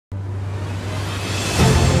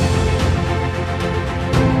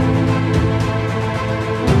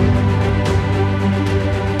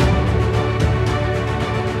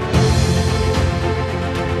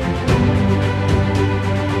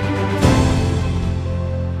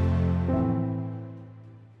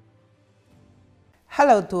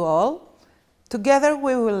Hello to all. Together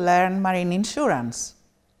we will learn marine insurance.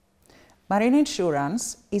 Marine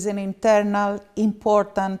insurance is an internal,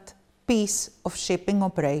 important piece of shipping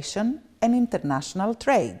operation and international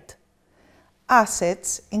trade.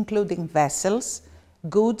 Assets, including vessels,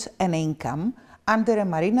 goods and income, under a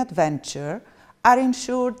marine adventure are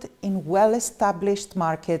insured in well-established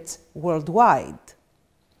markets worldwide.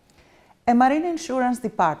 A marine insurance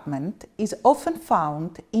department is often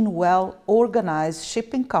found in well-organized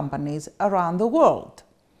shipping companies around the world.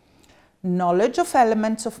 Knowledge of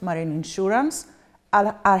elements of marine insurance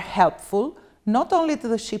are helpful not only to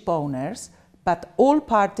the ship owners, but all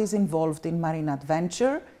parties involved in marine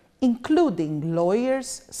adventure, including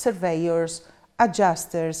lawyers, surveyors,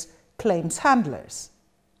 adjusters, claims handlers.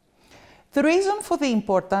 The reason for the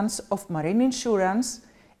importance of marine insurance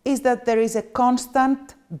is that there is a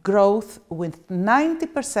constant growth with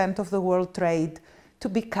 90% of the world trade to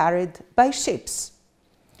be carried by ships.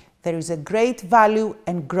 There is a great value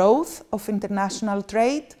and growth of international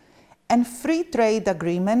trade, and free trade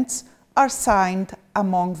agreements are signed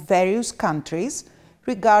among various countries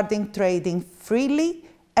regarding trading freely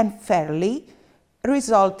and fairly,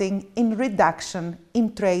 resulting in reduction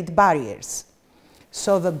in trade barriers.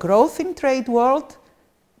 So the growth in trade world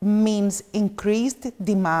means increased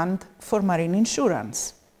demand for marine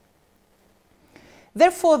insurance.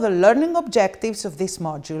 Therefore, the learning objectives of this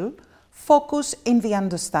module focus in the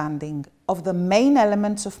understanding of the main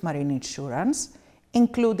elements of marine insurance,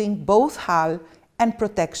 including both hull and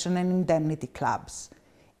protection and indemnity clubs,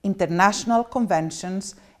 international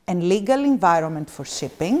conventions and legal environment for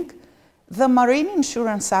shipping, the Marine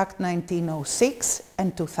Insurance Act 1906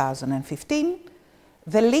 and 2015,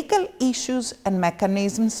 the legal issues and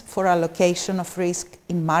mechanisms for allocation of risk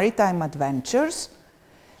in maritime adventures,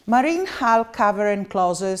 marine hull cover and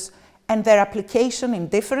clauses and their application in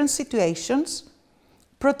different situations,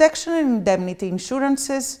 protection and indemnity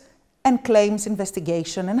insurances, and claims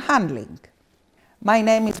investigation and handling. My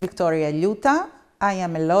name is Victoria Liouta. I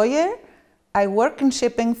am a lawyer. I work in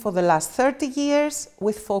shipping for the last 30 years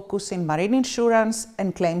with focus in marine insurance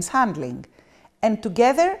and claims handling. And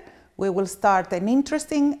together, we will start an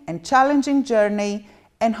interesting and challenging journey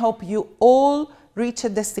and hope you all reach a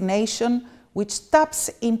destination which taps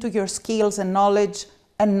into your skills and knowledge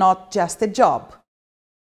and not just a job.